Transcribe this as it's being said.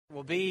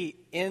We'll be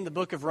in the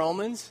book of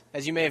Romans,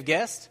 as you may have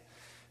guessed.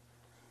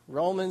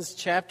 Romans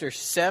chapter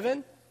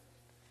 7.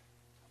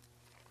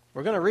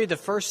 We're going to read the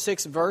first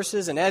 6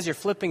 verses, and as you're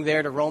flipping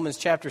there to Romans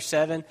chapter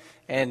 7,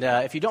 and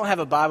if you don't have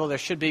a Bible, there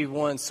should be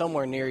one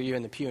somewhere near you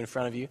in the pew in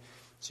front of you,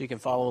 so you can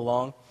follow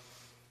along.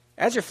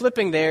 As you're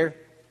flipping there,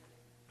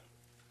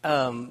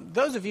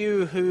 those of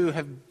you who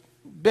have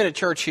been at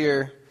church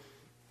here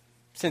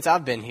since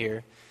I've been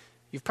here,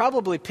 you've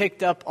probably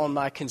picked up on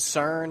my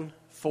concern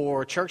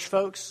for church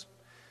folks.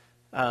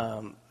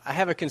 I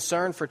have a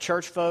concern for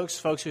church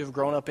folks who have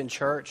grown up in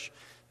church,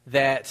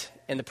 that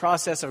in the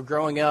process of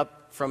growing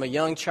up from a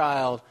young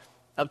child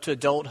up to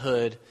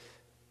adulthood,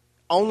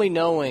 only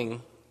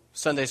knowing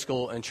Sunday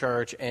school and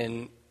church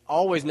and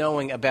always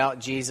knowing about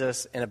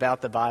Jesus and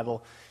about the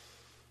Bible,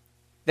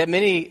 that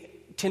many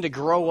tend to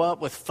grow up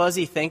with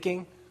fuzzy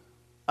thinking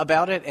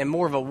about it and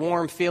more of a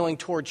warm feeling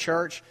toward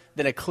church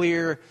than a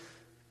clear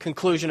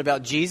conclusion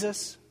about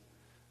Jesus.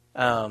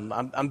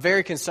 I'm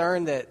very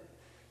concerned that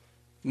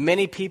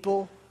many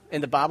people in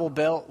the Bible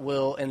Belt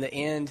will, in the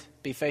end,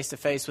 be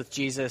face-to-face with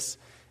Jesus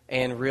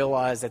and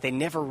realize that they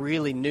never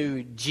really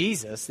knew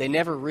Jesus. They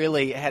never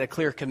really had a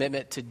clear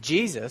commitment to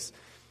Jesus,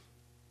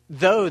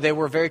 though they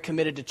were very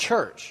committed to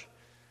church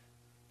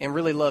and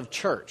really loved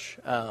church.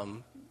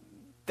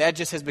 That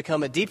just has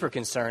become a deeper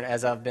concern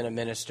as I've been a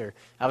minister.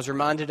 I was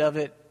reminded of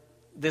it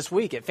this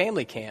week at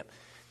family camp.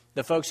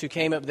 The folks who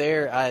came up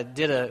there, I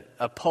did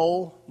a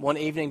poll one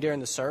evening during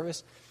the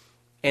service,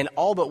 and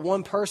all but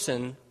one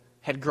person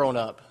had grown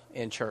up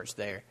in church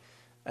there.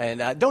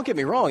 And don't get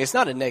me wrong, it's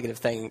not a negative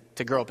thing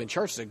to grow up in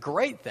church. It's a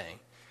great thing.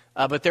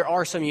 But there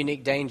are some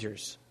unique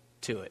dangers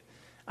to it.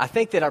 I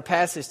think that our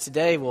passage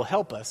today will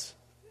help us.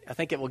 I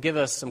think it will give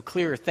us some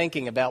clearer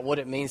thinking about what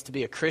it means to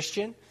be a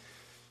Christian,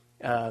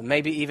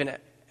 maybe even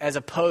as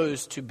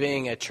opposed to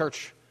being a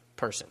church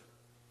person.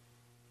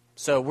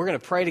 So we're going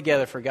to pray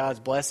together for God's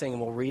blessing,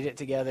 and we'll read it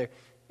together,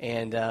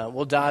 and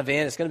we'll dive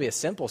in. It's going to be a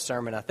simple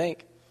sermon, I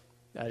think,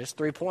 just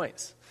 3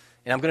 points.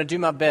 And I'm going to do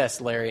my best,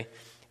 Larry.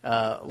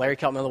 Larry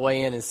caught me on the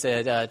way in and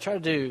said, try to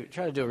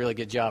do a really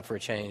good job for a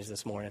change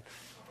this morning.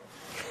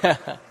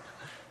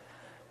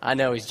 I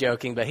know he's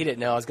joking, but he didn't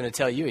know I was going to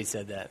tell you he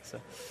said that.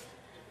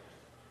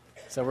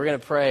 So we're going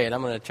to pray, and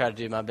I'm going to try to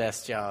do my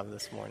best job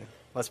this morning.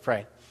 Let's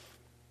pray.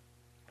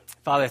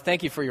 Father,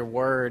 thank you for your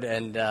word,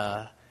 and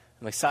I'm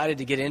excited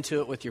to get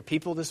into it with your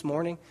people this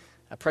morning.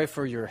 I pray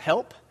for your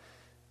help.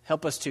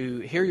 Help us to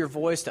hear your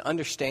voice, to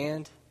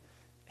understand.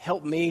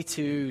 Help me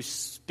to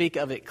speak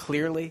of it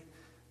clearly.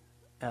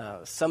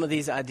 Some of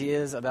these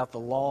ideas about the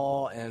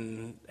law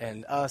and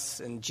us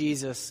and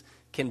Jesus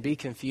can be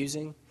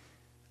confusing,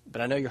 but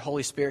I know your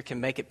Holy Spirit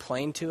can make it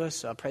plain to us,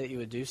 so I pray that you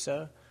would do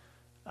so.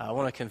 I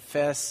want to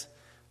confess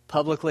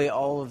publicly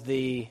all of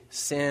the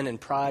sin and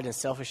pride and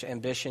selfish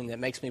ambition that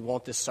makes me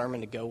want this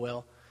sermon to go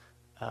well.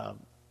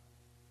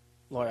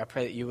 Lord, I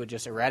pray that you would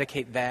just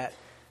eradicate that,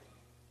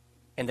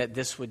 and that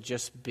this would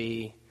just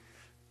be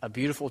a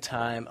beautiful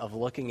time of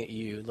looking at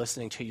you,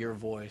 listening to your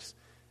voice,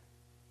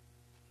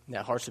 and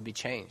that hearts would be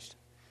changed.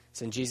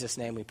 It's in Jesus'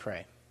 name we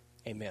pray.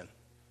 Amen.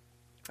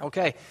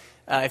 Okay,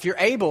 if you're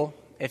able,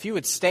 if you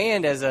would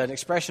stand as an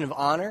expression of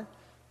honor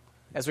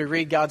as we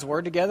read God's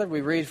word together.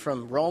 We read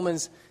from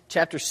Romans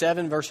chapter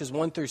 7, verses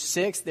 1 through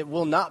 6. That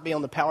will not be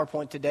on the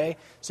PowerPoint today,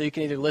 so you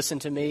can either listen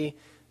to me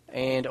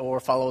and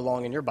or follow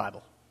along in your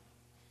Bible.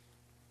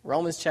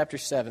 Romans chapter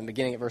 7,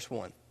 beginning at verse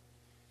 1.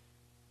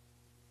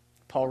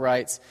 Paul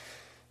writes,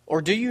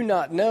 "Or do you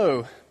not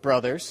know,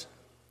 brothers,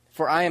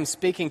 for I am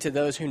speaking to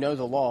those who know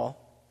the law,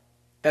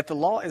 that the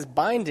law is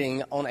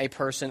binding on a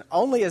person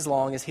only as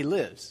long as he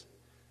lives?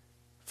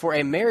 For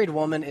a married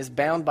woman is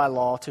bound by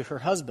law to her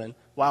husband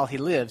while he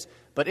lives,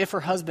 but if her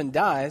husband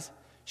dies,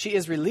 she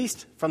is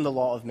released from the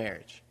law of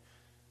marriage.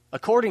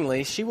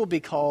 Accordingly, she will be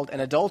called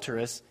an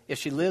adulteress if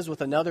she lives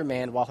with another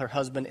man while her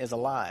husband is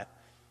alive.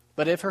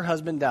 But if her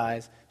husband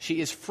dies,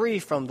 she is free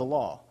from the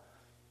law.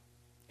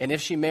 And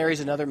if she marries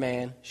another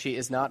man, she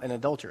is not an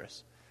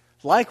adulteress.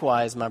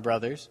 Likewise, my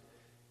brothers,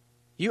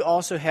 you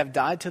also have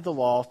died to the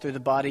law through the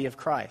body of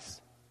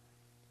Christ,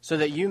 so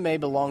that you may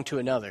belong to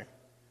another,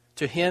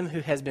 to him who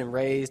has been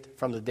raised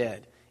from the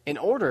dead, in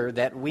order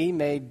that we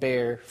may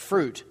bear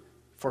fruit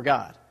for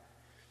God.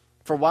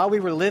 For while we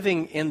were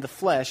living in the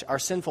flesh, our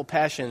sinful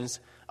passions,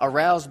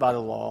 aroused by the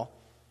law,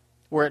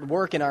 were at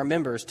work in our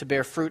members to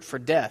bear fruit for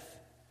death.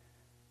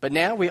 But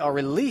now we are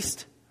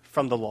released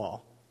from the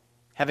law,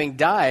 having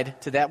died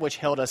to that which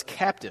held us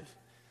captive,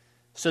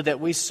 so that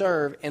we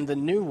serve in the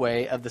new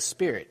way of the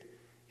Spirit,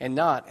 and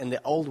not in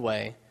the old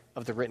way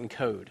of the written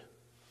code."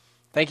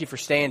 Thank you for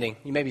standing.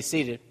 You may be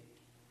seated.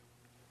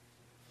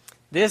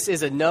 This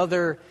is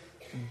another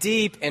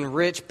deep and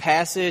rich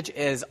passage,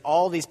 as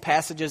all these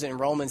passages in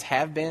Romans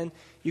have been.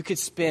 You could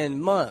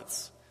spend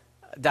months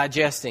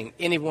digesting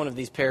any one of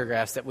these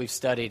paragraphs that we've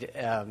studied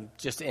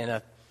just in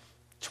a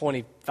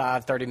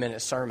 25,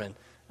 30-minute sermon.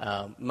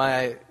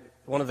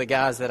 One of the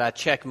guys that I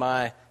check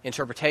my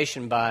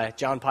interpretation by,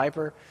 John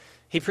Piper,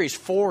 he preached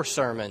 4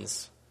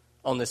 sermons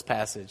on this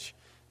passage.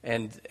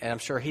 And I'm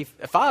sure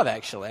 5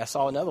 actually. I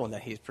saw another one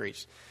that he's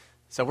preached.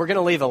 So we're going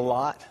to leave a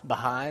lot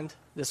behind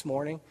this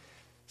morning.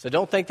 So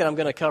don't think that I'm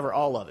going to cover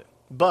all of it.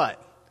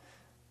 But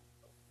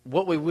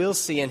what we will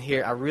see in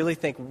here, I really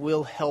think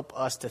will help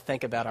us to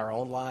think about our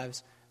own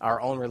lives,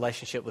 our own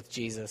relationship with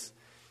Jesus.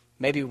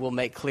 Maybe we'll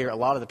make clear a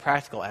lot of the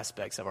practical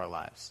aspects of our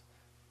lives.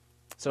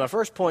 So my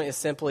first point is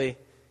simply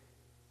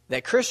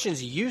that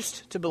Christians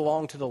used to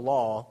belong to the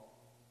law,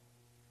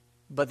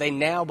 but they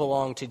now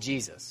belong to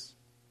Jesus.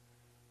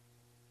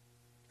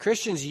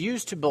 Christians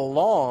used to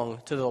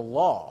belong to the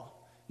law.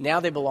 Now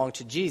they belong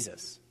to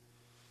Jesus.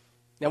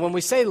 Now, when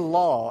we say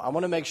law, I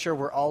want to make sure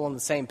we're all on the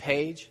same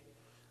page.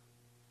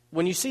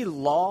 When you see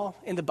law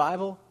in the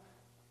Bible,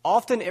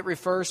 often it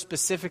refers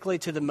specifically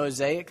to the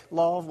Mosaic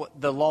law,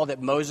 the law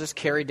that Moses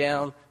carried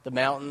down the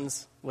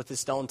mountains with his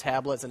stone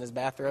tablets and his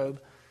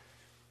bathrobe.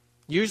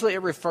 Usually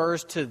it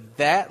refers to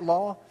that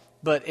law,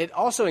 but it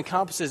also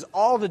encompasses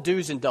all the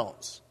do's and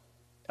don'ts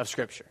of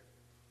Scripture.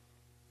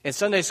 In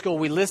Sunday school,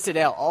 we listed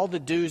out all the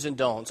do's and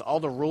don'ts,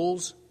 all the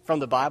rules from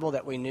the Bible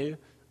that we knew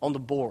on the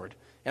board.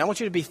 And I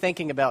want you to be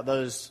thinking about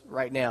those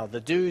right now,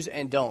 the do's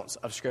and don'ts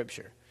of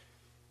Scripture.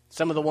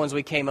 Some of the ones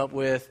we came up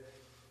with: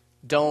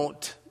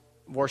 don't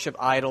worship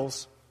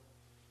idols,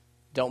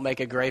 don't make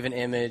a graven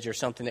image or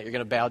something that you're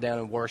going to bow down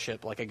and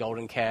worship, like a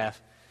golden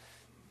calf.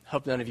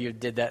 Hope none of you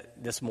did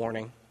that this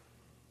morning.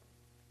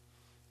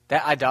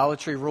 That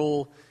idolatry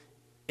rule,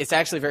 it's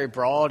actually very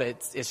broad.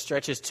 It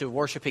stretches to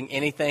worshiping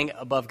anything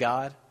above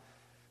God.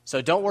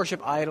 So don't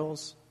worship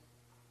idols.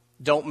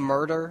 Don't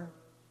murder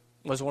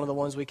was one of the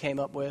ones we came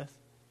up with.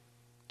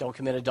 Don't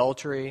commit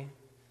adultery.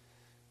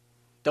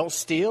 Don't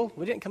steal.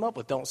 We didn't come up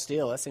with don't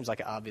steal. That seems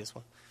like an obvious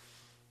one.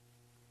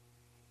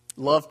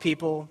 Love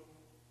people.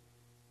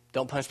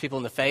 Don't punch people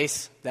in the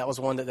face. That was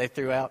one that they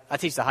threw out. I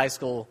teach the high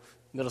school,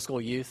 middle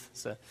school youth.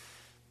 So,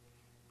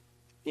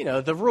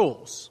 the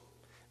rules.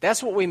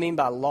 That's what we mean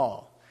by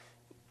law.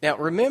 Now,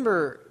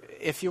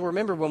 if you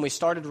remember when we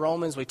started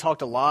Romans, we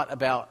talked a lot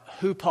about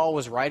who Paul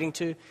was writing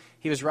to.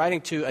 He was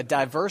writing to a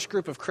diverse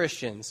group of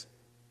Christians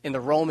in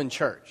the Roman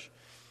church.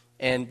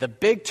 And the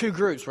big two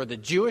groups were the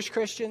Jewish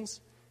Christians,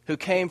 who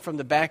came from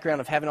the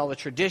background of having all the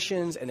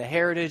traditions and the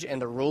heritage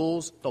and the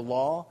rules, the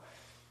law,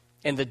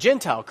 and the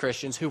Gentile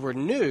Christians who were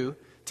new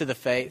to the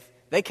faith.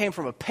 They came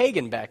from a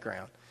pagan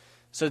background.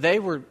 So they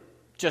were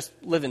just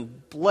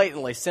living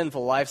blatantly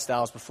sinful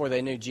lifestyles before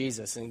they knew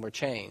Jesus and were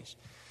changed.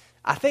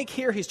 I think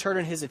here he's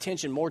turning his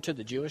attention more to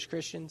the Jewish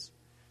Christians,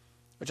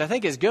 which I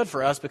think is good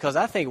for us because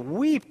I think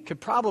we could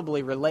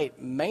probably relate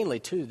mainly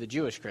to the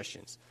Jewish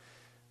Christians.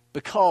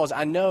 Because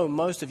I know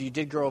most of you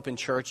did grow up in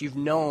church. You've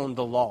known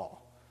the law.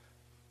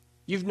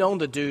 You've known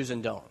the do's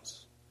and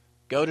don'ts.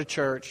 Go to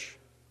church.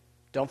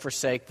 Don't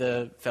forsake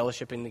the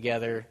fellowshipping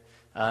together.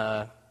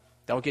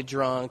 Don't get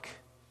drunk.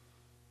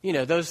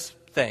 Those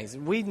things.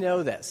 We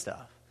know that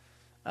stuff.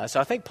 So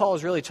I think Paul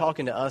is really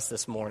talking to us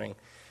this morning.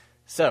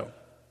 So,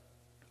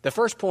 the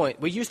first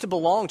point, we used to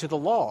belong to the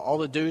law, all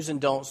the do's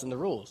and don'ts and the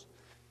rules.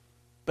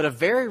 But a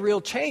very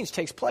real change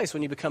takes place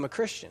when you become a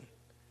Christian.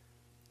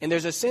 And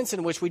there's a sense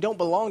in which we don't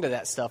belong to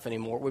that stuff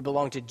anymore. We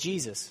belong to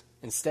Jesus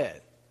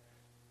instead.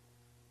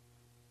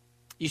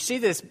 You see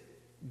this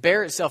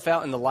bear itself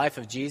out in the life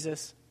of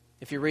Jesus.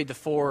 If you read the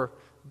 4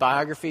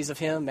 biographies of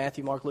him,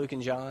 Matthew, Mark, Luke,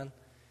 and John,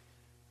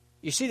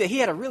 you see that he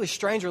had a really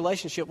strange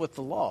relationship with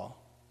the law.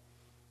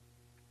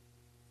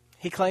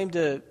 He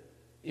claimed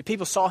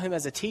people saw him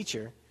as a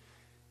teacher,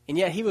 and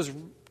yet he was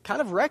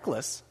kind of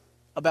reckless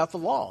about the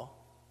law.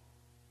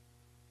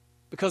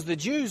 Because the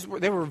Jews,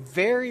 they were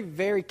very,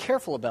 very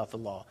careful about the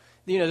law.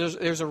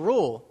 There's a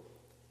rule: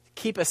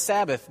 keep a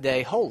Sabbath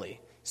day holy.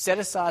 Set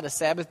aside a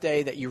Sabbath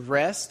day that you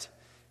rest,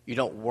 you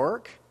don't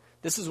work.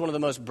 This is one of the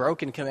most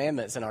broken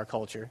commandments in our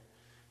culture.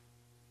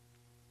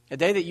 A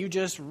day that you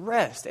just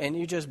rest and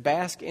you just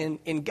bask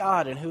in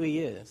God and who He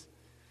is.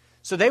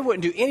 So they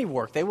wouldn't do any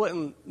work.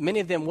 Many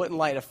of them wouldn't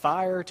light a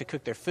fire to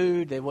cook their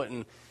food. They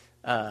wouldn't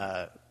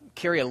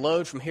carry a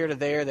load from here to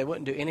there. They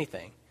wouldn't do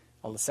anything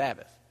on the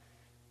Sabbath.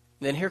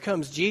 Then here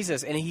comes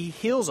Jesus, and He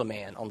heals a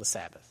man on the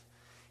Sabbath.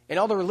 And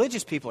all the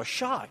religious people are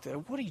shocked.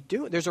 What are you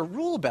doing? There's a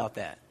rule about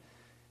that.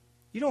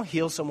 You don't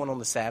heal someone on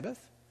the Sabbath.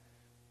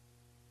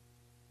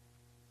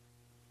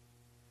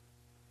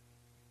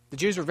 The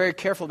Jews were very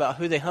careful about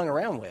who they hung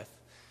around with.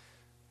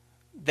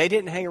 They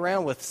didn't hang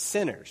around with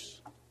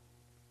sinners,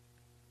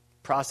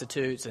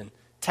 prostitutes, and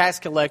tax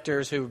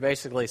collectors who were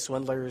basically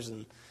swindlers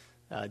and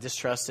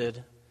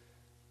distrusted.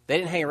 They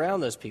didn't hang around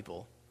those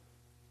people,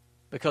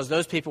 because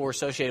those people were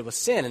associated with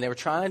sin, and they were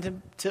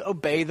trying to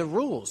obey the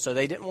rules. So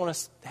they didn't want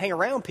to hang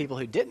around people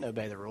who didn't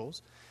obey the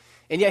rules.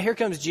 And yet here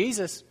comes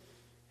Jesus.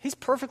 He's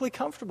perfectly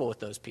comfortable with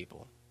those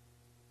people.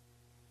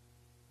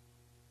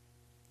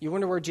 You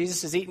wonder where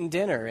Jesus is eating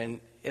dinner, and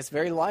it's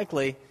very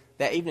likely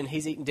that evening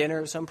he's eating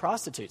dinner at some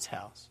prostitute's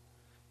house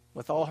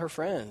with all her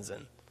friends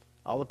and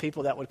all the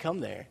people that would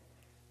come there.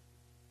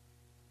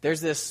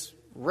 There's this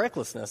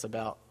recklessness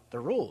about the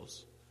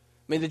rules.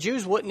 I mean, the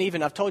Jews wouldn't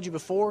even, I've told you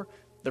before,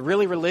 the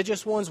really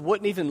religious ones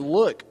wouldn't even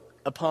look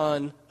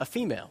upon a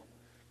female.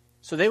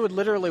 So they would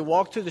literally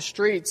walk through the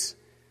streets.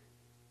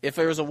 If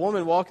there was a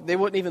woman walking, they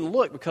wouldn't even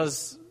look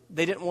because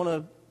they didn't want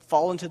to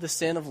fall into the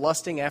sin of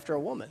lusting after a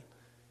woman.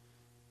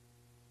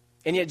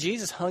 And yet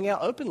Jesus hung out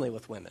openly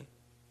with women.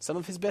 Some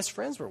of his best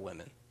friends were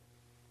women.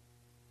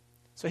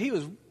 So he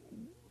was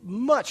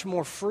much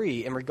more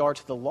free in regard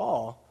to the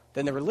law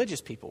than the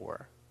religious people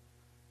were.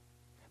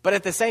 But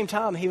at the same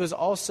time, he was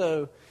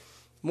also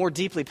more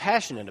deeply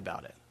passionate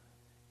about it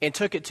and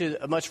took it to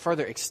a much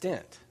further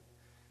extent.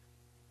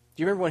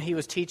 Do you remember when he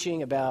was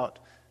teaching about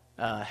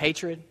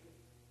hatred?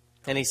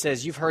 And he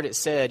says, you've heard it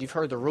said, you've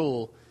heard the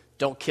rule,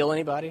 don't kill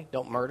anybody,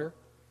 don't murder.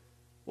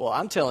 Well,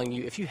 I'm telling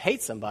you, if you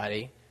hate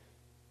somebody,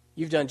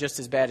 you've done just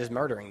as bad as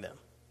murdering them.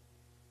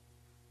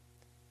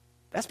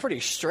 That's pretty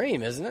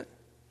extreme, isn't it?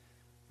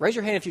 Raise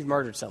your hand if you've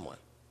murdered someone.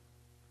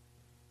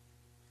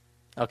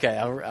 Okay,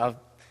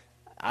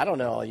 I don't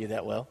know all you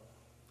that well.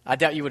 I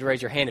doubt you would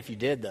raise your hand if you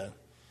did, though.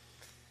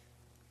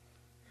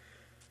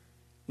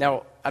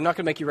 Now, I'm not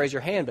going to make you raise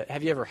your hand, but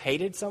have you ever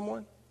hated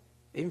someone,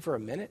 even for a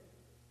minute?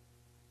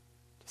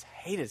 Just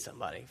hated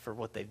somebody for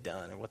what they've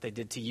done or what they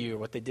did to you or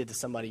what they did to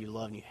somebody you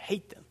love, and you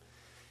hate them.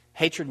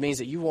 Hatred means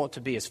that you want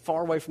to be as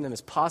far away from them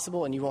as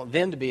possible, and you want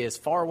them to be as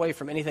far away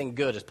from anything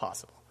good as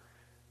possible.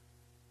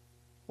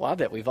 Well, I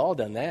bet we've all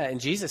done that.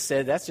 And Jesus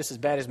said that's just as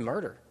bad as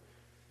murder.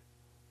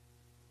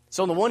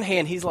 So on the one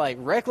hand, he's like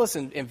reckless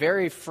and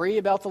very free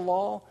about the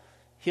law,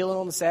 healing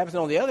on the Sabbath.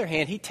 And on the other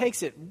hand, he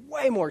takes it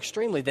way more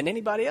extremely than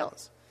anybody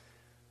else.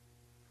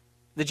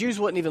 The Jews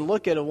wouldn't even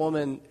look at a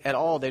woman at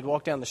all. They'd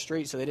walk down the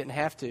street so they didn't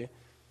have to.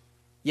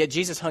 Yet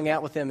Jesus hung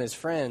out with them as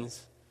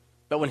friends.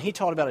 But when he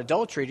taught about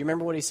adultery, do you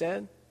remember what he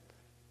said?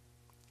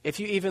 If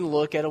you even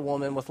look at a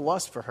woman with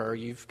lust for her,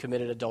 you've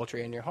committed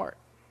adultery in your heart.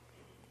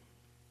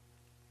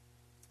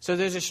 So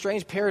there's a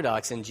strange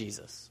paradox in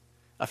Jesus.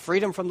 A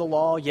freedom from the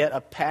law, yet a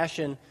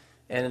passion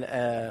and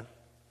an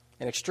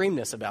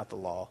extremeness about the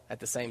law at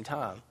the same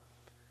time.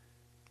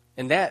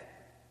 And that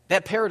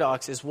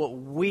paradox is what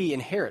we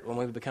inherit when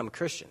we become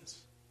Christians.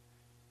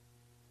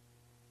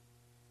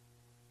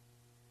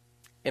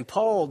 And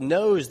Paul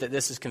knows that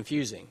this is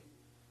confusing.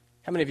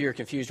 How many of you are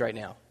confused right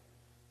now?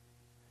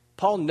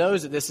 Paul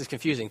knows that this is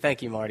confusing.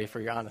 Thank you, Marty,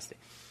 for your honesty.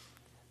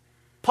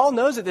 Paul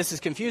knows that this is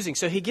confusing,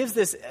 so he gives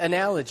this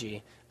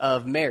analogy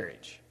of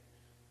marriage.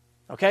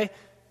 Okay?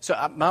 So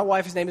my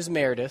wife's name is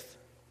Meredith.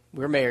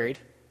 We're married,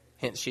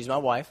 hence she's my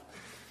wife.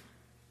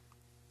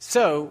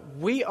 So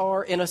we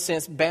are, in a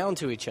sense, bound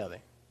to each other,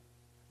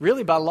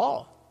 really by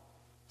law.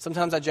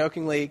 Sometimes I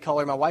jokingly call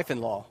her my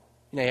wife-in-law.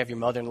 You know, you have your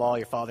mother-in-law,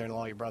 your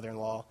father-in-law, your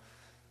brother-in-law.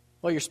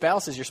 Well, your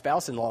spouse is your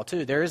spouse-in-law,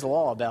 too. There is a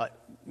law about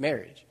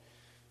marriage.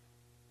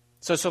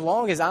 So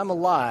long as I'm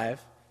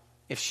alive,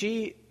 if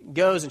she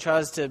goes and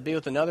tries to be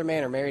with another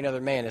man or marry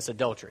another man, it's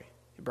adultery.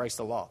 It breaks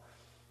the law.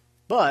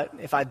 But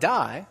if I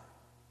die,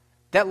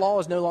 that law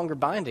is no longer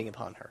binding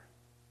upon her.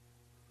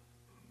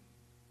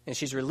 And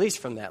she's released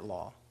from that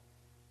law.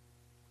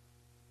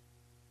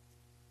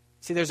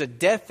 See, there's a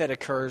death that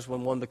occurs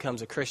when one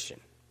becomes a Christian.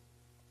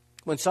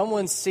 When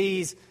someone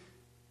sees,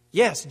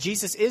 yes,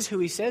 Jesus is who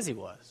he says he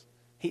was.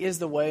 He is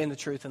the way and the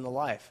truth and the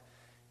life.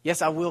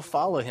 Yes, I will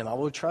follow him. I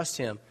will trust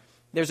him.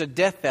 There's a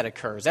death that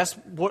occurs. That's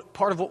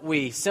part of what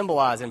we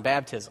symbolize in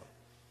baptism.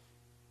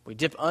 We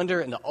dip under,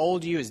 and the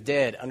old you is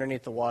dead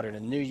underneath the water, and a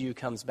new you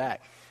comes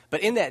back. But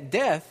in that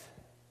death,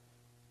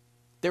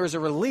 there is a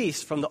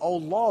release from the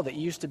old law that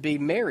you used to be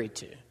married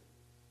to.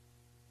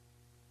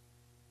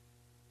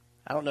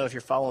 I don't know if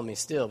you're following me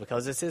still,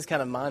 because this is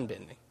kind of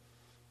mind-bending.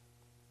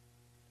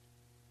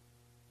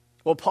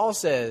 What Paul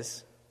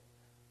says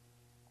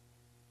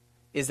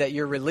is that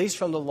you're released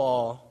from the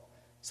law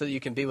so that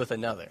you can be with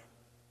another.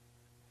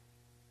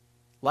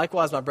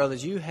 Likewise, my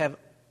brothers, you have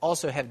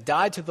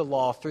died to the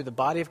law through the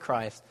body of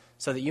Christ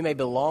so that you may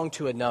belong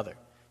to another,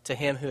 to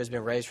him who has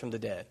been raised from the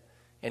dead,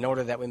 in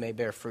order that we may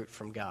bear fruit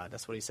from God.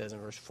 That's what he says in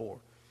verse 4.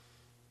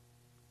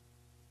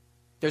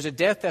 There's a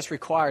death that's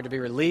required to be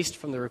released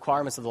from the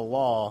requirements of the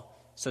law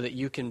so that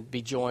you can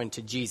be joined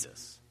to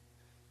Jesus.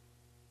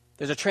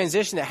 There's a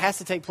transition that has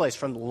to take place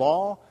from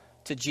law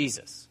to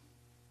Jesus.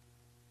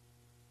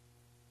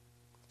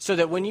 So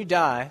that when you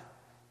die,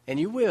 and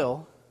you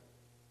will,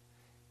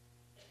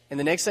 and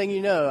the next thing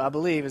you know, I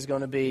believe, is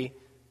going to be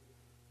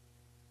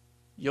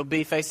you'll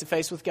be face to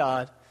face with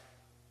God.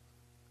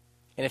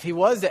 And if he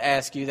was to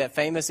ask you that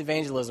famous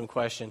evangelism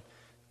question,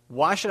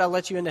 why should I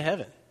let you into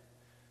heaven?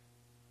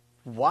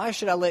 Why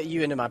should I let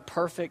you into my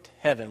perfect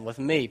heaven with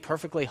me,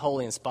 perfectly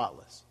holy and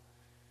spotless?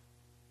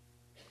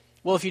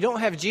 Well, if you don't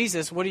have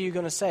Jesus, what are you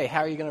going to say?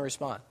 How are you going to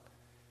respond?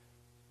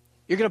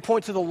 You're going to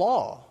point to the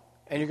law,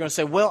 and you're going to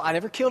say, well, I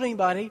never killed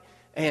anybody,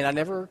 and I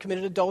never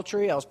committed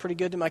adultery. I was pretty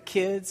good to my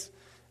kids.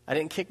 I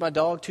didn't kick my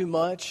dog too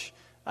much.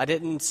 I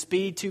didn't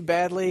speed too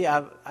badly.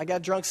 I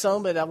got drunk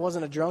some, but I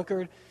wasn't a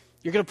drunkard.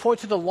 You're going to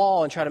point to the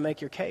law and try to make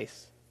your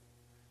case.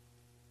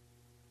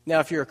 Now,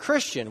 if you're a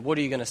Christian, what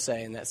are you going to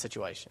say in that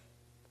situation?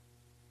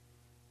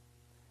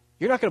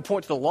 You're not going to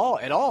point to the law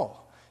at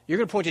all. You're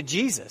going to point to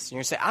Jesus. And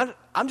you're going to say,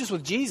 I'm just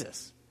with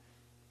Jesus.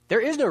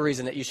 There is no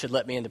reason that you should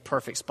let me into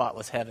perfect,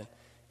 spotless heaven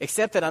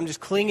except that I'm just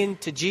clinging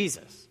to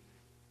Jesus.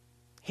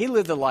 He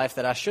lived the life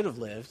that I should have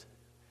lived.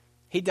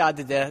 He died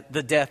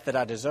the death that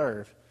I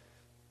deserve.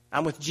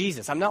 I'm with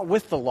Jesus. I'm not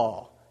with the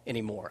law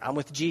anymore. I'm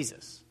with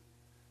Jesus.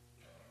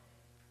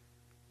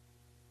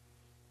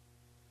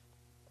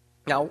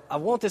 Now, I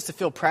want this to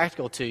feel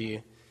practical to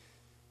you.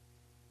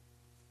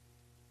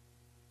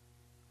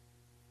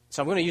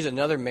 So I'm going to use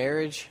another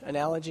marriage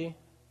analogy.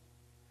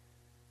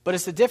 But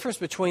it's the difference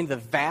between the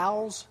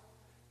vows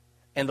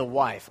and the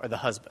wife or the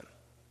husband.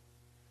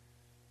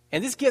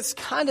 And this gets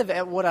kind of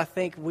at what I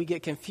think we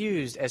get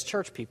confused as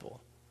church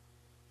people.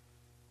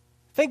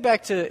 Think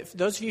back to,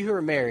 those of you who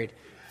are married,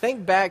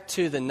 think back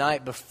to the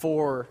night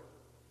before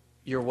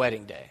your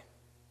wedding day.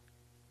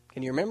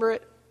 Can you remember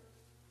it?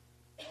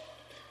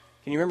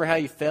 Can you remember how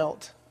you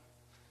felt?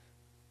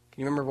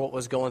 Can you remember what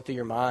was going through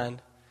your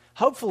mind?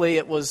 Hopefully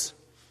it was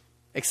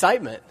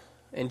excitement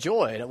and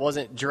joy, and it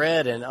wasn't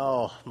dread and,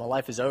 oh, my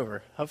life is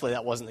over. Hopefully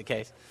that wasn't the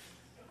case.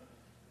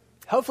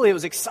 Hopefully it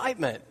was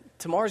excitement.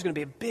 Tomorrow's going to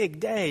be a big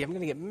day. I'm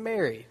going to get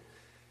married.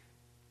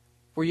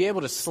 Were you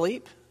able to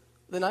sleep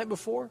the night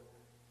before?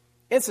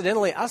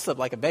 Incidentally, I slept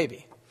like a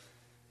baby.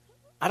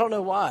 I don't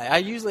know why.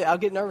 I'll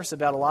get nervous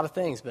about a lot of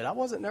things, but I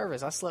wasn't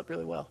nervous. I slept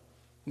really well.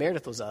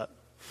 Meredith was up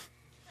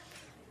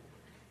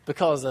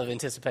because of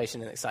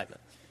anticipation and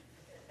excitement.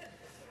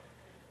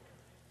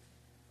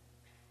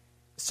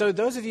 So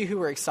those of you who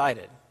were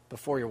excited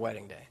before your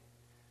wedding day,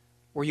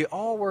 were you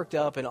all worked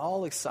up and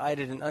all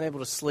excited and unable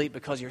to sleep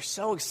because you're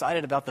so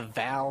excited about the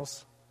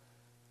vows?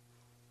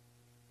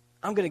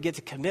 I'm going to get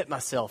to commit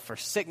myself for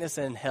sickness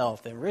and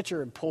health and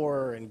richer and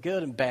poorer and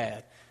good and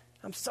bad.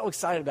 I'm so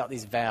excited about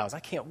these vows. I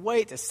can't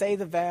wait to say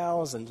the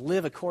vows and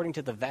live according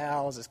to the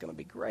vows. It's going to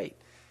be great.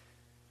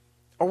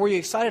 Or were you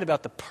excited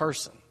about the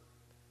person,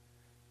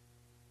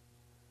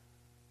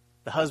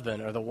 the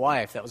husband or the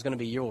wife that was going to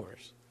be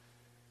yours?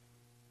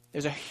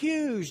 There's a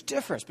huge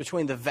difference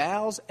between the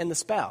vows and the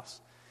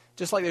spouse.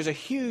 Just like there's a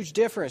huge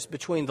difference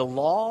between the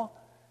law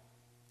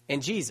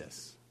and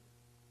Jesus.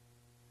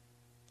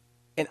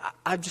 And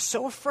I'm just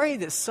so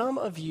afraid that some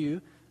of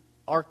you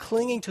are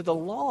clinging to the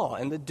law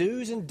and the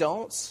do's and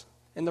don'ts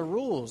and the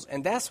rules,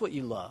 and that's what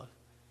you love.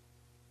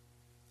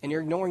 And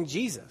you're ignoring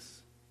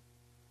Jesus.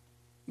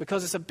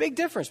 Because it's a big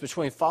difference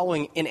between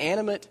following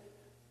inanimate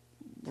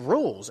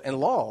rules and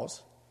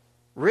laws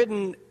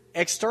written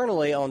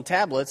externally on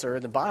tablets or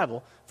in the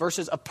Bible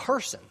versus a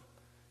person.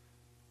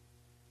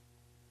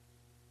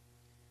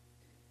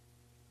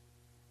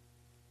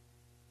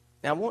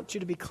 Now, I want you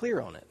to be clear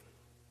on it.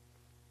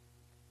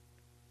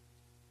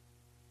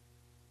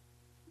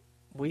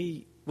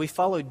 We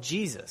follow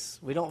Jesus.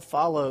 We don't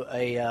follow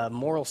a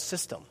moral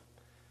system.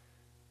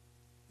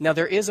 Now,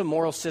 there is a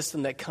moral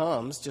system that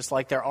comes, just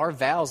like there are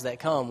vows that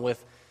come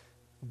with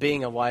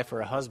being a wife or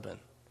a husband.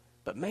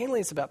 But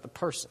mainly it's about the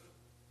person.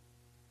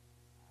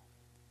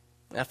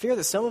 And I fear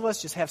that some of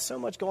us just have so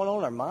much going on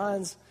in our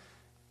minds.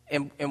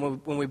 And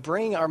when we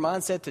bring our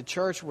mindset to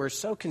church, we're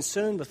so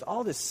consumed with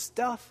all this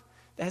stuff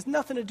that has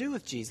nothing to do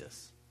with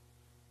Jesus.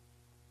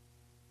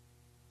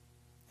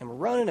 And we're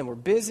running and we're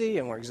busy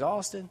and we're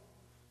exhausted.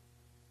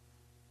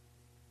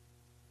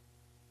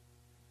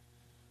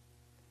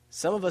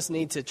 Some of us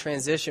need to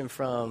transition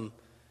from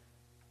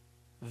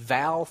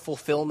vow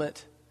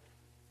fulfillment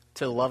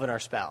to loving our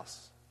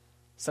spouse.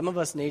 Some of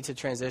us need to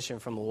transition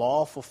from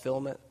law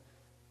fulfillment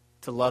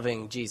to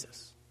loving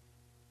Jesus.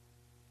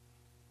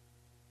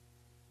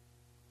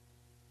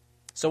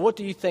 So what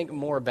do you think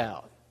more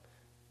about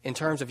in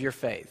terms of your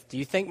faith? Do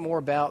you think more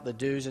about the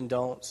do's and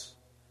don'ts,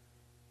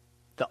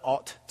 the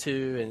ought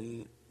to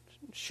and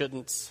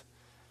shouldn'ts,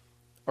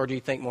 or do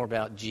you think more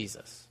about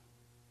Jesus?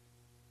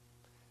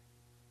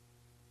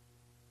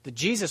 The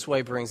Jesus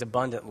way brings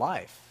abundant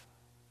life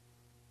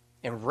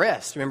and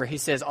rest. Remember, he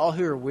says, all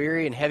who are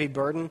weary and heavy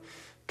burdened,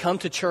 come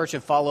to church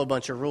and follow a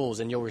bunch of rules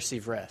and you'll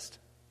receive rest.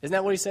 Isn't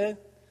that what he said?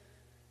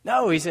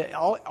 No, he said,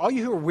 all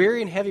you who are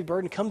weary and heavy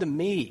burdened, come to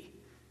me.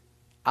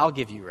 I'll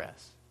give you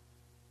rest.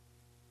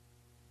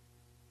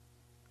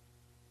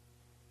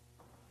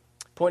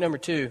 Point number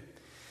 2.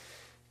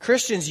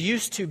 Christians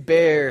used to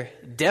bear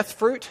death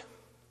fruit,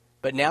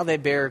 but now they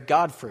bear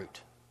God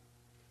fruit.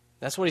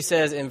 That's what he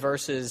says in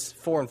verses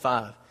 4 and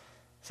 5.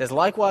 He says,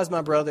 likewise,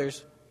 my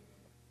brothers,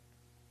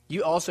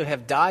 you also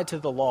have died to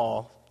the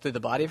law through the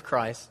body of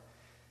Christ,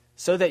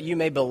 so that you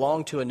may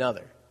belong to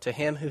another, to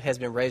him who has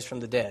been raised from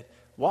the dead.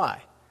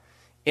 Why?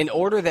 In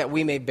order that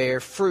we may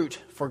bear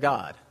fruit for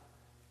God.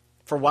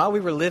 For while we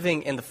were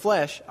living in the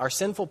flesh, our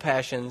sinful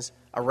passions,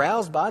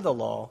 aroused by the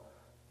law,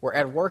 were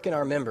at work in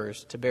our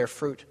members to bear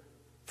fruit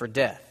for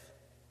death.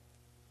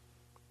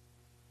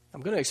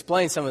 I'm going to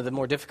explain some of the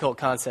more difficult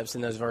concepts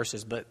in those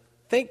verses, but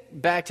think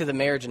back to the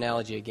marriage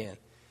analogy again.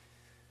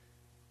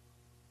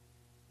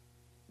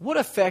 What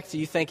effect do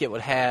you think it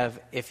would have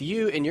if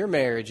you, in your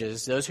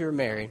marriages, those who are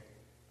married,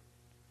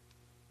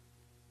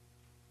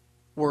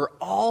 were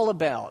all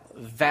about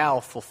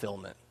vow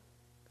fulfillment,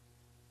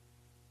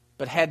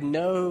 but had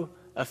no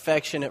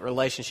affectionate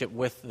relationship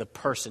with the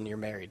person you're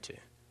married to?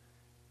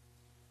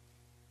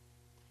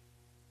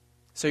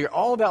 So you're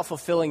all about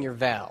fulfilling your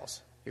vows.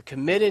 You're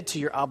committed to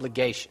your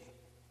obligation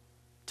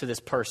to this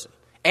person.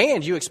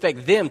 And you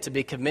expect them to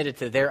be committed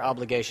to their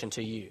obligation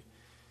to you.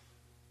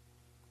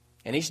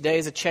 And each day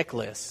is a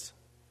checklist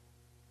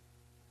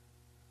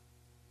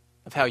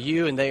of how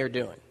you and they are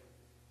doing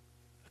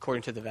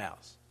according to the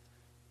vows.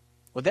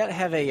 Would that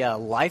have a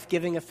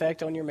life-giving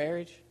effect on your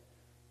marriage?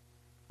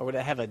 Or would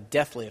it have a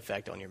deathly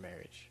effect on your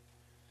marriage?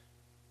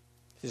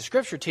 The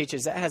Scripture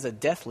teaches that has a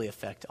deathly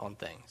effect on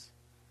things.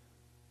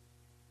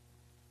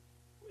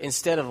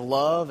 Instead of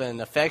love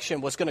and affection,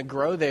 what's going to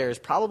grow there is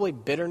probably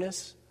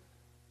bitterness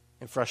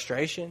and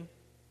frustration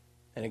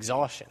and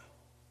exhaustion.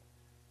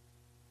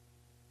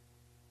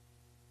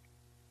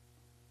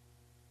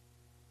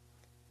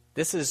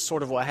 This is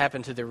sort of what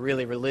happened to the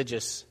really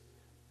religious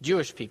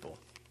Jewish people.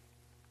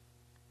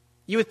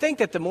 You would think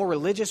that the more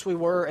religious we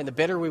were and the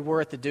better we were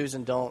at the do's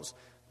and don'ts,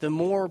 the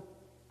more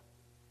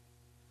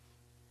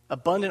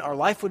abundant our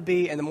life would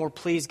be and the more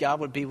pleased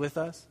God would be with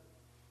us.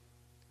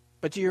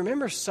 But do you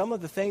remember some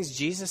of the things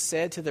Jesus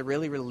said to the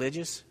really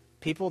religious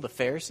people, the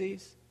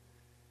Pharisees?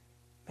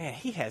 Man,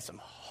 he had some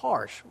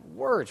harsh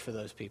words for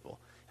those people.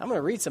 I'm going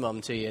to read some of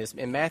them to you. It's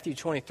in Matthew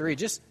 23.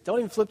 Just don't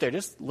even flip there.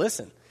 Just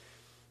listen.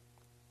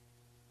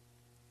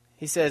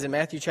 He says in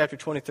Matthew chapter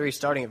 23,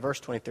 starting at verse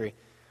 23,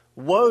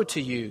 "Woe to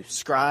you,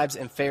 scribes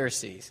and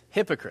Pharisees,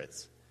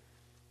 hypocrites!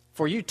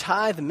 For you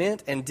tithe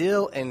mint and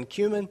dill and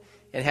cumin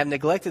and have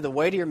neglected the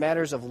weightier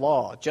matters of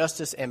law,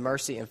 justice and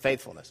mercy and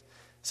faithfulness."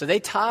 So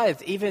they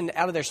tithed even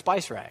out of their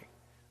spice rack.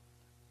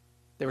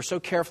 They were so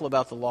careful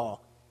about the law.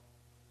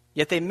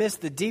 Yet they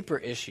missed the deeper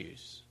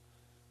issues.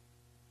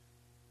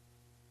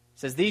 It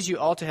says, "These you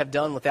ought to have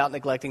done without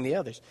neglecting the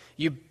others.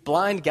 You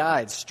blind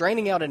guides,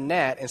 straining out a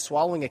gnat and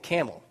swallowing a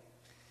camel.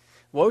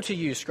 Woe to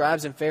you,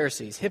 scribes and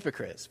Pharisees,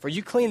 hypocrites! For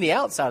you clean the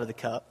outside of the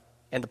cup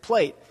and the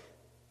plate,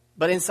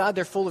 but inside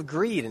they're full of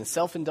greed and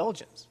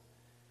self-indulgence.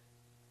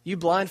 You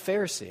blind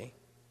Pharisee,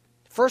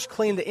 first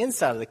clean the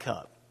inside of the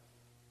cup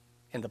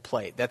and the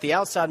plate, that the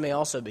outside may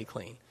also be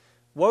clean.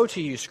 Woe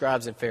to you,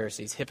 scribes and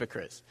Pharisees,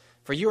 hypocrites!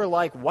 For you are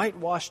like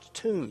whitewashed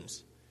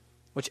tombs,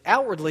 which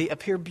outwardly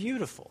appear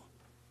beautiful."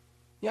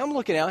 Yeah, I'm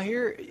looking out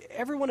here.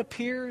 Everyone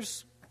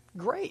appears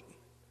great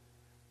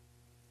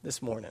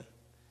this morning.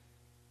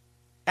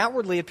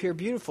 Outwardly appear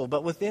beautiful,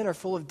 but within are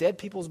full of dead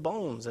people's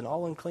bones and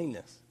all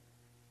uncleanness.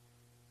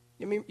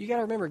 I mean, you got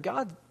to remember,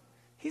 God,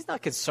 He's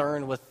not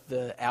concerned with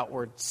the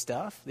outward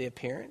stuff, the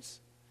appearance.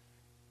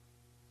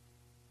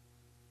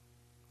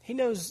 He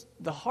knows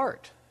the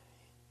heart.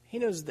 He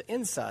knows the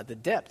inside, the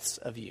depths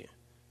of you.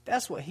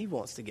 That's what He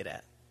wants to get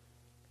at.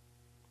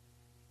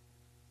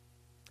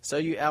 So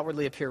you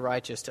outwardly appear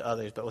righteous to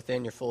others, but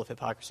within you're full of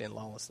hypocrisy and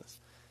lawlessness.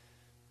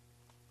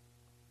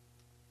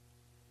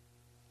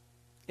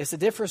 It's the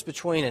difference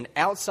between an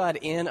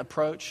outside-in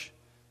approach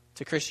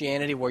to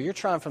Christianity, where you're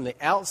trying from the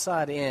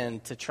outside in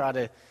to try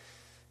to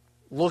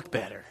look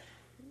better,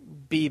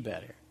 be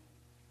better.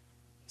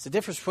 It's the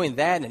difference between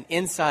that and an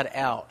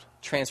inside-out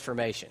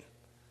transformation.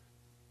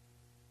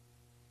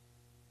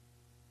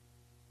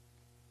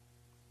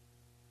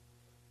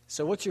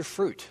 So what's your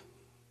fruit?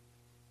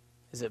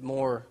 Is it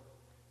more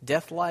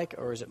death-like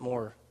or is it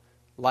more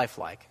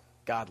life-like,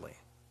 godly?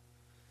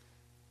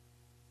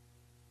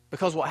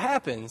 Because what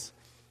happens,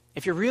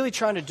 if you're really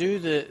trying to do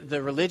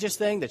the religious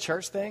thing, the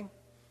church thing,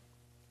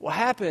 what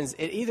happens,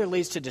 it either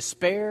leads to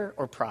despair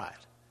or pride.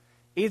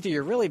 Either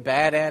you're really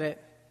bad at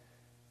it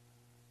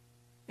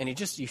and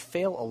you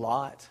fail a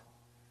lot.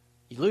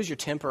 You lose your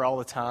temper all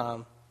the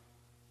time.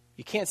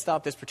 You can't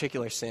stop this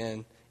particular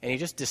sin and you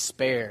just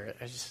despair.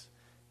 I just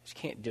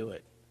can't do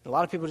it. A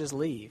lot of people just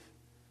leave.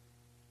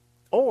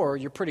 Or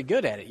you're pretty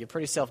good at it. You're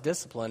pretty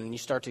self-disciplined and you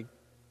start to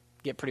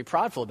get pretty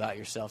prideful about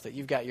yourself, that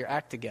you've got your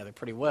act together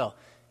pretty well.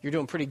 You're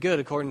doing pretty good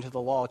according to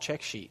the law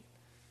check sheet.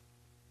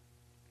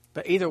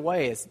 But either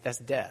way, that's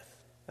death.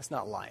 That's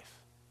not life.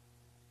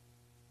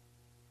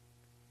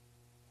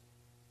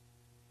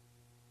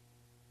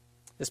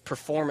 This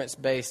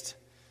performance-based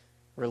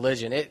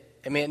religion,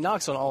 it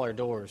knocks on all our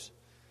doors.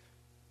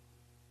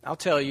 I'll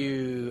tell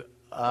you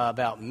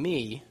about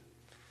me.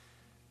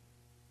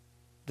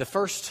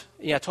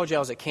 I told you I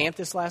was at camp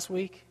this last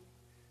week.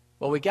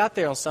 Well, we got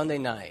there on Sunday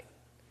night.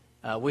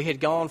 We had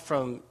gone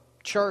from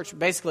church.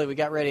 Basically, we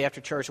got ready after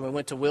church, and we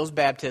went to Will's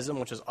baptism,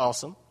 which was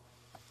awesome.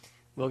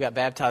 Will got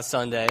baptized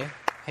Sunday.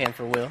 Hand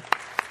for Will.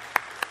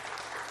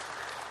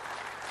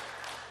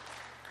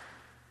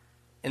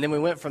 And then we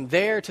went from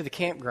there to the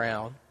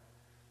campground.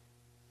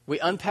 We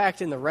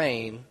unpacked in the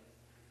rain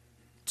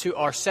to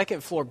our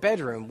second floor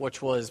bedroom,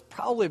 which was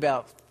probably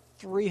about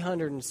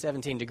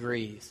 317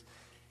 degrees.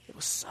 It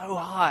was so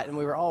hot, and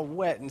we were all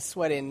wet and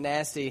sweaty and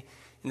nasty.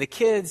 And the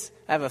kids,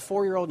 I have a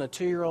 4-year-old and a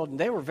 2-year-old, and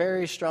they were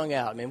very strung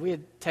out. I mean, we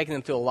had taken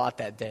them through a lot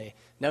that day.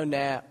 No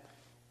nap,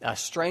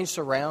 strange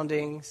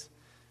surroundings,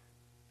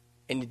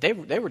 and they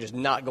were just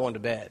not going to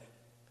bed.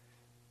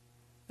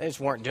 They just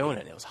weren't doing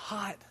it. It was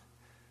hot.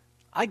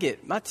 I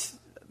get, my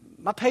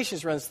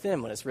patience runs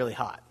thin when it's really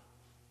hot.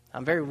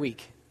 I'm very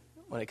weak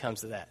when it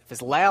comes to that. If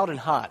it's loud and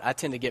hot, I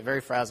tend to get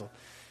very frazzled.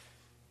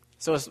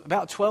 So it's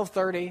about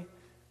 12:30,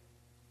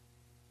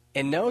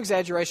 and no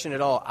exaggeration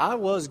at all, I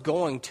was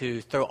going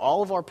to throw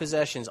all of our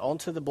possessions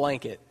onto the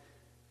blanket,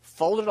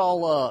 fold it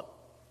all up,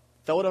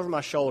 throw it over my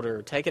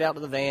shoulder, take it out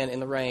to the van in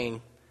the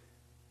rain,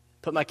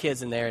 put my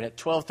kids in there, and at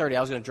 12:30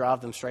 I was going to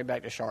drive them straight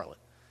back to Charlotte.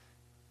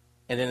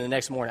 And then the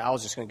next morning I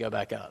was just going to go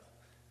back up.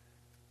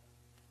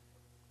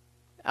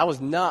 I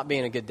was not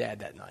being a good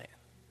dad that night.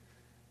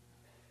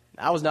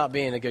 I was not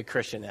being a good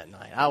Christian that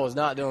night. I was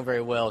not doing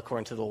very well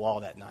according to the law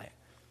that night.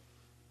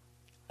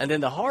 And then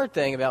the hard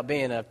thing about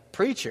being a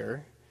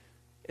preacher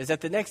is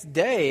that the next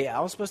day I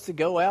was supposed to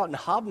go out and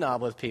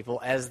hobnob with people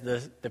as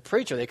the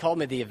preacher. They called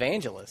me the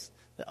evangelist,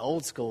 the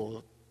old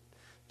school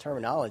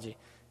terminology.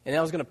 And I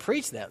was going to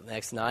preach that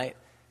next night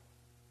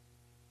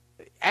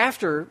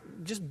after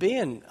just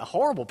being a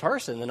horrible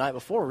person the night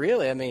before,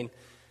 really. I mean,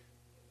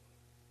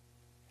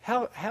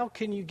 how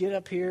can you get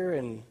up here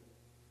and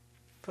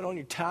put on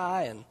your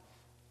tie and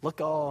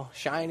look all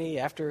shiny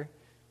after,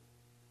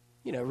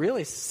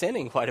 really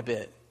sinning quite a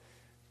bit?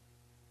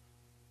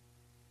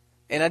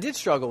 And I did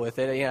struggle with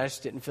it. I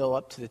just didn't feel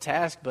up to the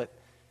task. But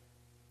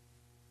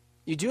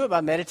you do it by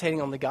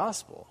meditating on the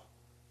gospel.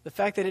 The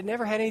fact that it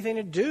never had anything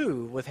to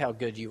do with how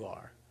good you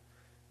are.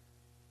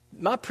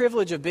 My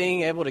privilege of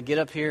being able to get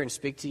up here and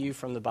speak to you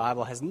from the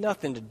Bible has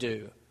nothing to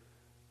do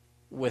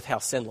with how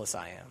sinless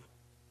I am.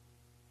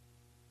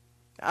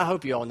 I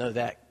hope you all know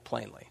that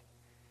plainly.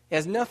 It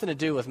has nothing to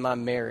do with my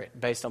merit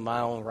based on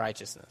my own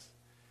righteousness.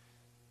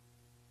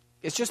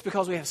 It's just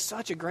because we have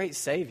such a great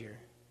Savior,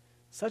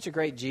 such a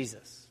great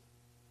Jesus,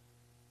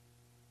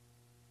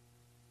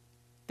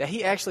 that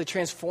he actually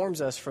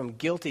transforms us from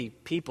guilty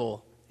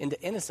people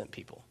into innocent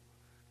people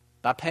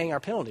by paying our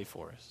penalty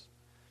for us.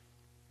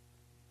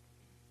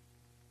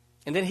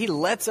 And then he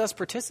lets us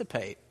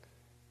participate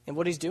in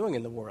what he's doing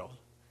in the world.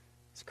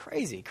 It's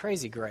crazy,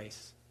 crazy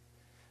grace.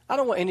 I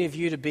don't want any of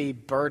you to be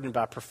burdened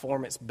by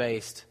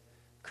performance-based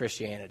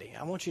Christianity.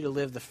 I want you to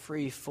live the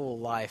free, full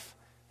life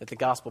that the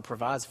gospel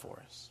provides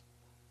for us.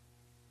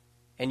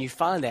 And you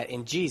find that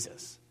in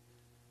Jesus,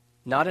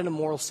 not in a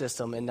moral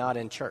system and not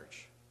in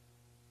church.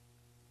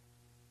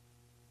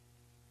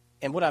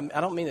 And I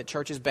don't mean that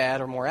church is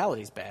bad or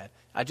morality is bad.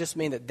 I just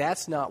mean that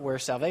that's not where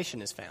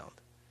salvation is found.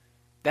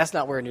 That's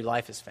not where a new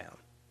life is found.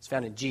 It's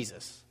found in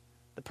Jesus,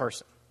 the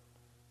person.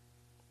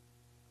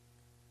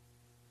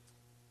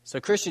 So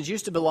Christians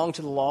used to belong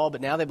to the law,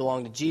 but now they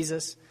belong to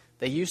Jesus.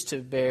 They used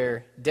to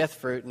bear death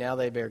fruit, now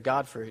they bear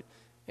God fruit.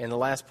 And the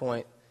last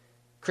point,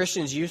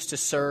 Christians used to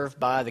serve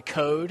by the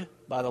code,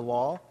 by the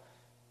law.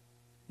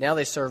 Now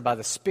they serve by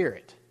the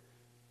Spirit.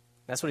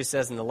 That's what he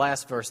says in the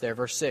last verse there,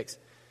 verse 6.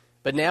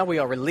 But now we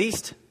are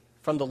released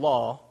from the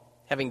law,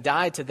 having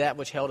died to that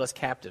which held us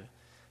captive,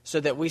 so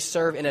that we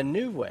serve in a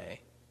new way,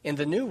 in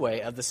the new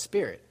way of the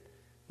Spirit,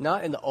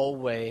 not in the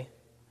old way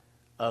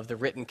of the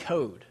written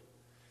code.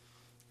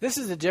 This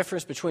is the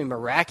difference between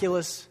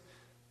miraculous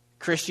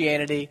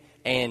Christianity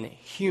and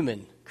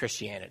human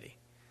Christianity.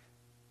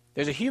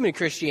 There's a human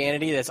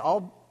Christianity that's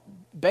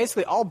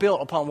basically all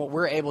built upon what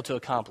we're able to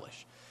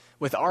accomplish.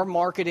 With our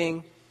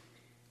marketing,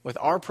 with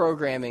our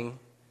programming,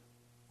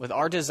 with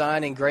our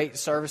designing great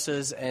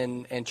services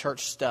and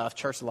church stuff,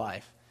 church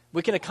life,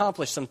 we can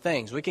accomplish some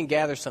things. We can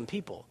gather some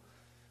people.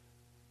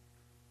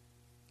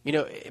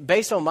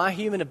 Based on my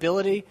human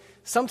ability,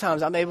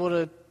 sometimes I'm able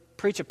to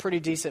preach a pretty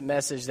decent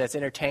message that's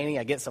entertaining.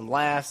 I get some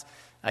laughs.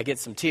 I get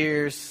some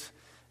tears.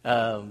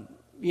 On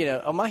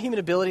my human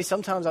ability,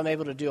 sometimes I'm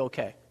able to do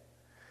okay.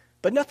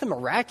 But nothing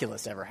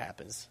miraculous ever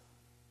happens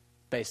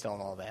based on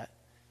all that.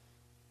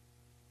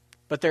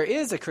 But there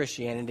is a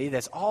Christianity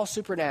that's all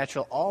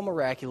supernatural, all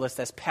miraculous,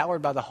 that's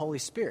powered by the Holy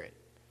Spirit.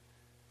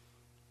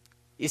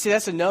 You see,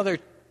 that's another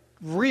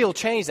real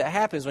change that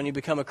happens when you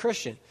become a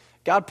Christian.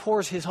 God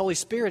pours his Holy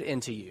Spirit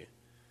into you.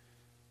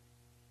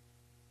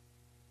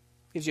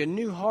 Gives you a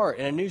new heart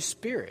and a new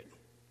spirit.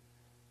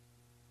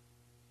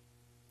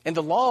 And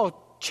the law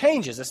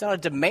changes. It's not a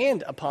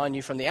demand upon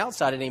you from the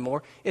outside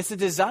anymore. It's a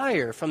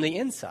desire from the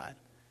inside.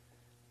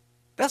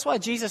 That's why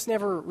Jesus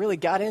never really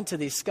got into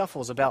these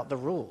scuffles about the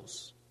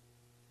rules.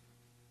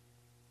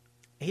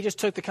 He just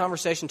took the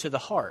conversation to the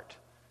heart.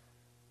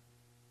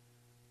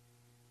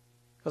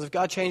 Because if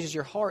God changes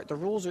your heart, the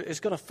rules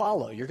is going to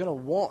follow. You're going to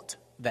want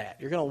that.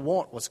 You're going to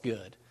want what's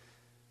good.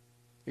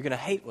 You're going to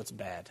hate what's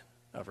bad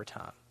over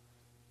time.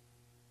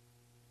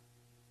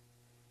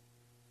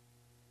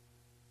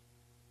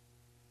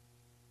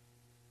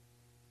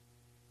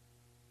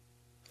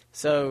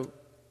 So,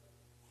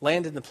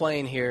 landing the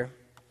plane here,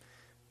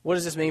 what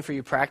does this mean for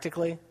you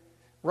practically?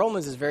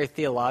 Romans is very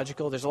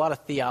theological. There's a lot of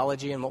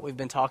theology in what we've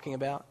been talking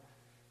about.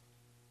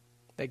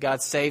 That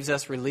God saves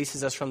us,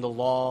 releases us from the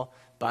law,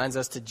 binds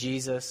us to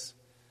Jesus,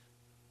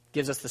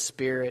 gives us the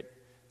Spirit.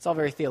 It's all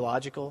very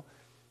theological.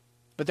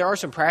 But there are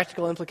some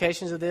practical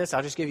implications of this.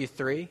 I'll just give you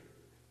 3,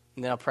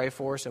 and then I'll pray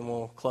for us and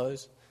we'll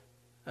close.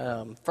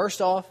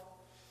 First off,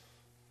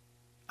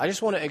 I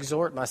just want to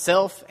exhort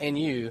myself and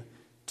you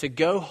to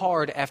go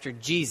hard after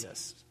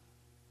Jesus.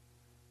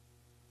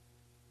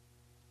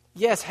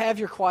 Yes, have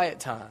your quiet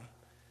time.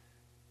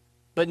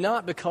 But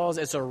not because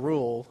it's a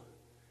rule,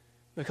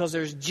 because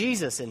there's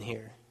Jesus in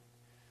here.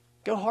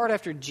 Go hard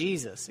after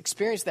Jesus.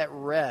 Experience that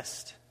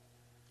rest.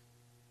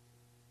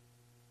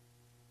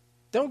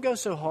 Don't go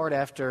so hard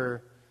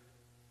after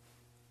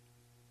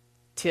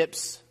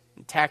tips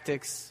and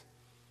tactics,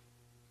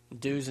 and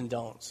do's and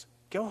don'ts.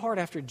 Go hard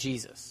after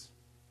Jesus.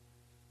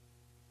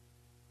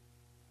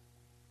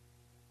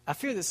 I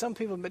fear that some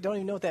people don't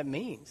even know what that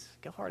means.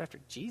 Go hard after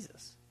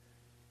Jesus.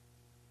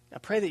 I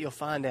pray that you'll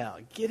find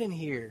out. Get in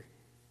here.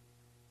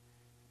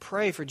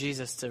 Pray for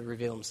Jesus to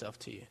reveal himself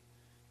to you.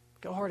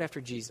 Go hard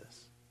after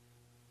Jesus.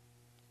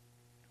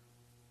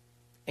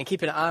 And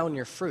keep an eye on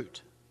your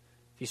fruit.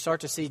 If you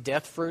start to see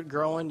death fruit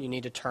growing, you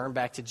need to turn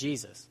back to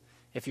Jesus.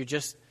 If you're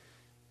just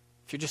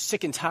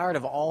sick and tired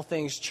of all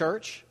things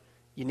church,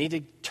 you need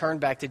to turn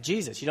back to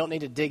Jesus. You don't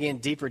need to dig in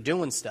deeper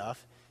doing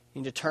stuff.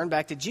 You need to turn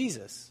back to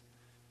Jesus.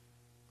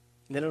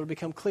 And then it'll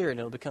become clear and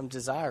it'll become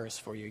desirous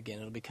for you again.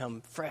 It'll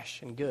become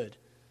fresh and good.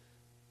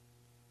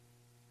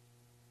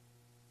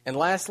 And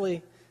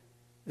lastly,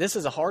 this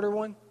is a harder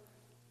one,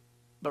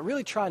 but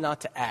really try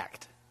not to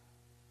act.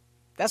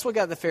 That's what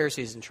got the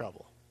Pharisees in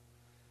trouble.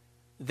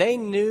 They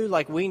knew,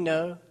 like we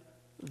know,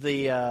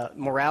 the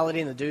morality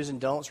and the do's and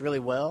don'ts really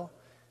well.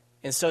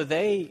 And so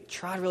they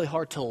tried really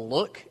hard to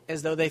look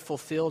as though they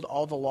fulfilled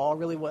all the law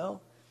really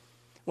well.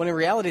 When in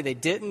reality they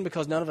didn't,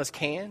 because none of us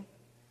can.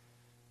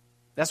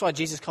 That's why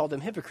Jesus called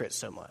them hypocrites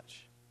so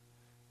much.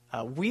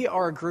 We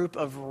are a group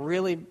of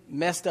really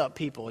messed up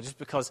people, just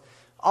because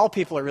all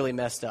people are really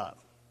messed up.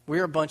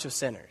 We're a bunch of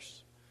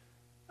sinners.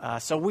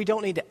 So we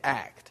don't need to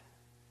act.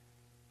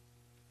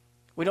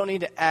 We don't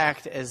need to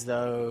act as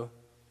though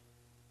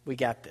we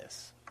got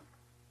this.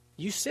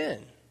 You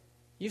sin.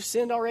 You've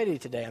sinned already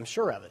today, I'm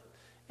sure of it.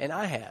 And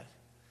I have.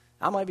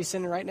 I might be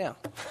sinning right now.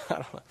 I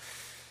don't know.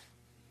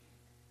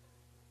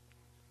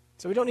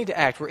 So we don't need to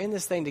act. We're in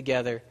this thing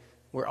together.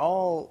 We're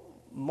all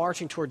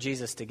marching toward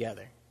Jesus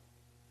together.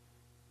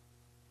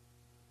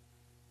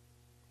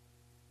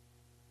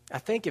 I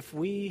think if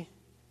we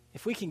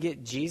can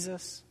get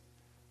Jesus,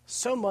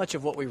 so much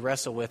of what we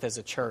wrestle with as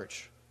a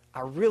church,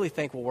 I really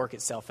think will work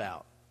itself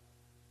out.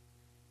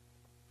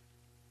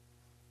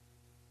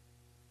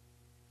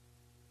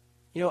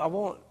 You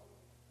know,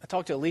 I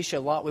talked to Alicia a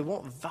lot. We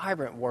want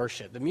vibrant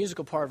worship. The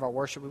musical part of our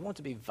worship, we want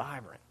to be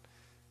vibrant.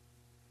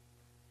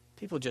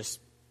 People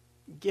just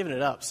giving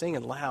it up,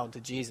 singing loud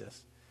to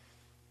Jesus.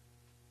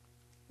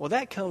 Well,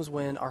 that comes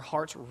when our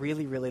hearts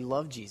really, really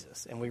love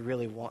Jesus, and we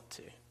really want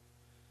to.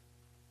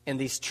 And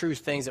these true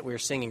things that we're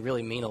singing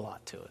really mean a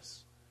lot to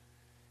us.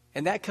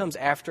 And that comes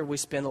after we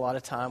spend a lot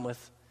of time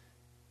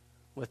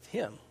with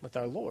Him, with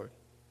our Lord.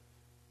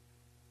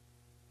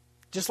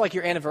 Just like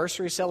your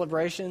anniversary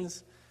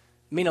celebrations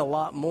mean a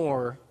lot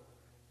more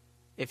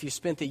if you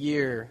spent the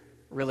year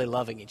really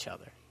loving each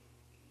other.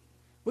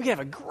 We could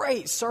have a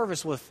great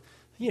service with,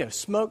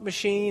 smoke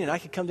machine, and I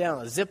could come down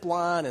on a zip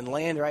line and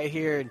land right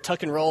here and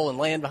tuck and roll and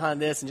land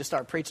behind this and just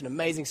start preaching an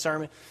amazing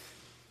sermon.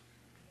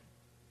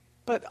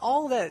 But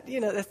all that,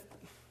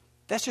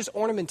 that's just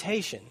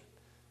ornamentation.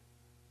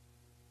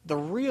 The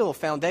real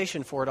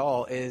foundation for it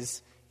all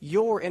is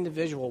your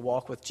individual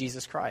walk with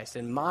Jesus Christ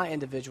and my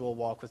individual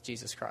walk with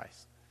Jesus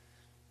Christ.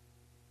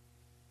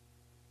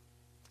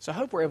 So I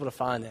hope we're able to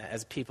find that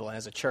as people and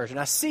as a church. And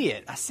I see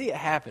it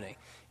happening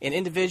in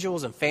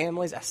individuals and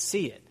families. I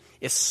see it.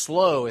 It's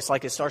slow. It's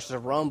like it starts to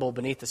rumble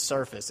beneath the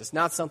surface. It's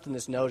not something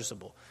that's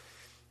noticeable.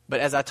 But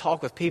as I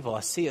talk with people, I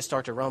see it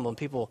start to rumble, and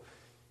people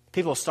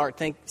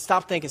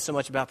stop thinking so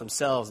much about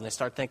themselves, and they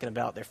start thinking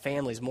about their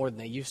families more than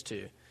they used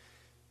to.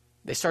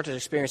 They start to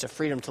experience a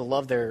freedom to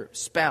love their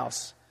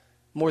spouse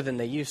more than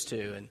they used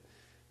to, and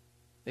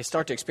they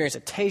start to experience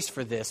a taste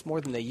for this more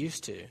than they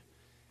used to.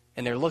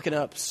 And they're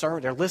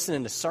they're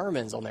listening to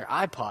sermons on their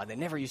iPod. They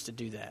never used to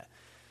do that.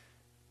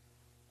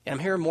 And I'm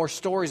hearing more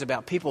stories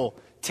about people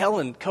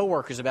telling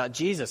coworkers about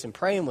Jesus and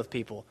praying with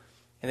people,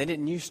 and they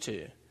didn't used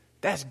to.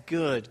 That's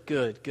good,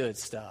 good, good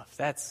stuff.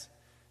 That's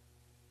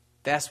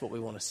what we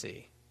want to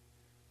see.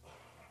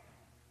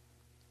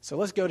 So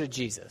let's go to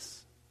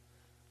Jesus.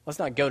 Let's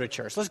not go to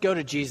church. Let's go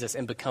to Jesus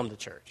and become the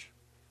church.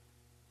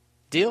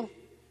 Deal?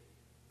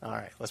 All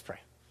right, let's pray.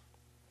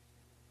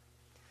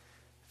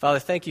 Father,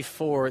 thank you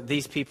for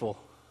these people.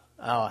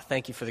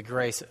 Thank you for the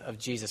grace of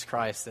Jesus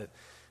Christ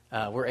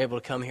that we're able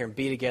to come here and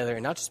be together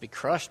and not just be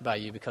crushed by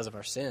you because of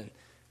our sin,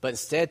 but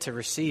instead to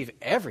receive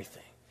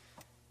everything,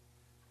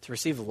 to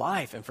receive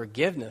life and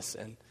forgiveness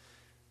and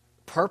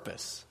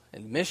purpose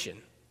and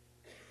mission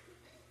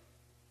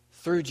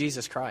through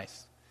Jesus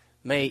Christ.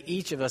 May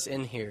each of us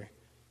in here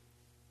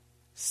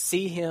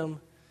see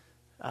Him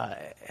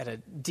at a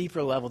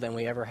deeper level than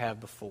we ever have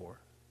before.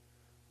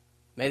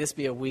 May this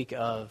be a week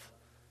of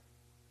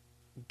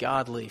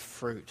godly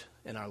fruit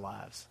in our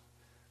lives.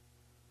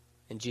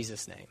 In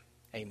Jesus' name,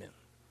 amen.